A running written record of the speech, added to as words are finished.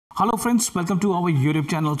Hello friends, welcome to our YouTube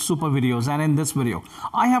channel Super Videos, and in this video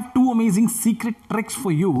I have two amazing secret tricks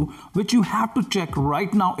for you which you have to check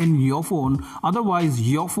right now in your phone. Otherwise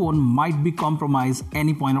your phone might be compromised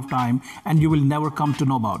any point of time and you will never come to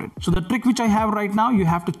know about it. So the trick which I have right now, you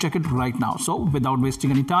have to check it right now. So without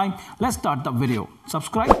wasting any time, let's start the video.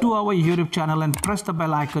 Subscribe to our YouTube channel and press the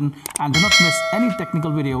bell icon and do not miss any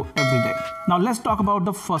technical video every day. Now let's talk about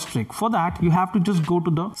the first trick. For that you have to just go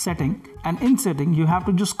to the setting, and in setting you have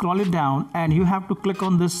to just scroll it down and you have to click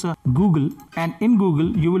on this Google, and in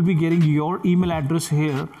Google you will be getting your email address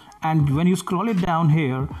here, and when you scroll it down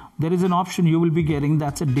here there is an option you will be getting,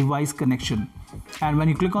 that's a device connection. And when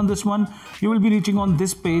you click on this one, you will be reaching on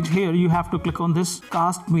this page. Here you have to click on this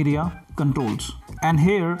cast media controls, and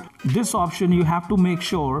here this option you have to make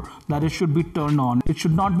sure that it should be turned on. It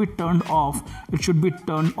should not be turned off, it should be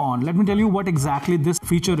turned on. Let me tell you what exactly this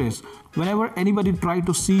feature is. Whenever anybody try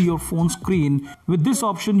to see your phone screen, with this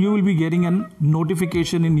option you will be getting a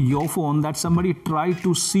notification in your phone that somebody tried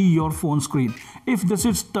to see your phone screen. If this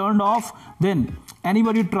is turned off, then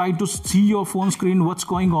anybody try to see your phone screen, what's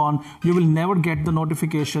going on, you will never get the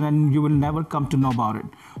notification and you will never come to know about it.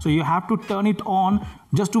 So you have to turn it on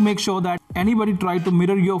just to make sure that anybody try to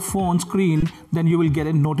mirror your phone screen, then you will get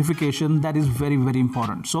a notification. That is very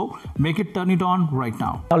important. So make it, turn it on right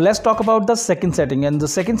now. Now let's talk about the second setting, and the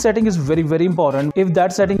second setting is very important. If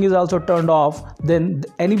that setting is also turned off, then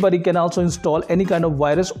anybody can also install any kind of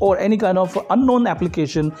virus or any kind of unknown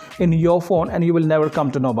application in your phone and you will never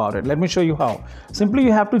come to know about it. Let me show you how. Simply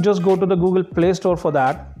you have to just go to the Google Play Store for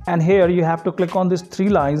that, and here you have to click on these three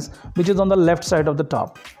lines which is on the left side of the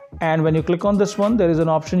top. And when you click on this one, there is an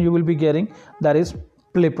option you will be getting, that is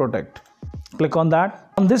Play Protect. Click on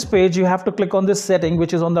that. On this page you have to click on this setting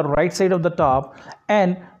which is on the right side of the top,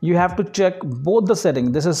 and you have to check both the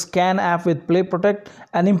settings. This is Scan App with Play Protect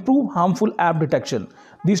and Improve Harmful App Detection.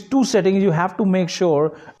 These two settings you have to make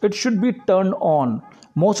sure it should be turned on.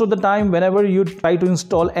 Most of the time whenever you try to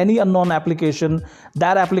install any unknown application,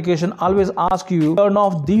 that application always asks you turn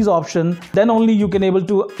off these options, then only you can able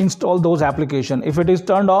to install those applications. If it is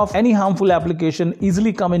turned off, any harmful application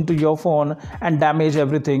easily come into your phone and damage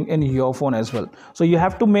everything in your phone as well. So you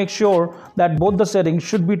have to make sure that both the settings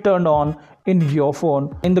should be turned on in your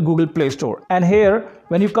phone in the Google Play Store. And here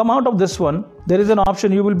when you come out of this one, there is an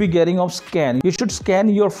option you will be getting of scan. You should scan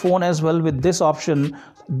your phone as well with this option.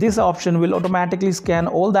 This option will automatically scan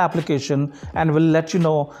all the application and will let you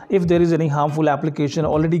know if there is any harmful application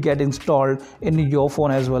already get installed in your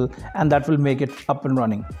phone as well, and that will make it up and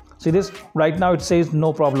running. See this, right now it says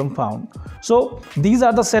no problem found. So these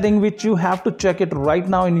are the settings which you have to check it right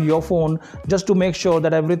now in your phone just to make sure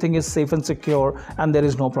that everything is safe and secure and there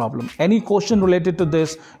is no problem. Any question related to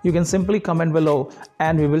this, you can simply comment below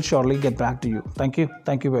and we will surely get back to you. Thank you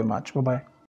very much. Bye bye.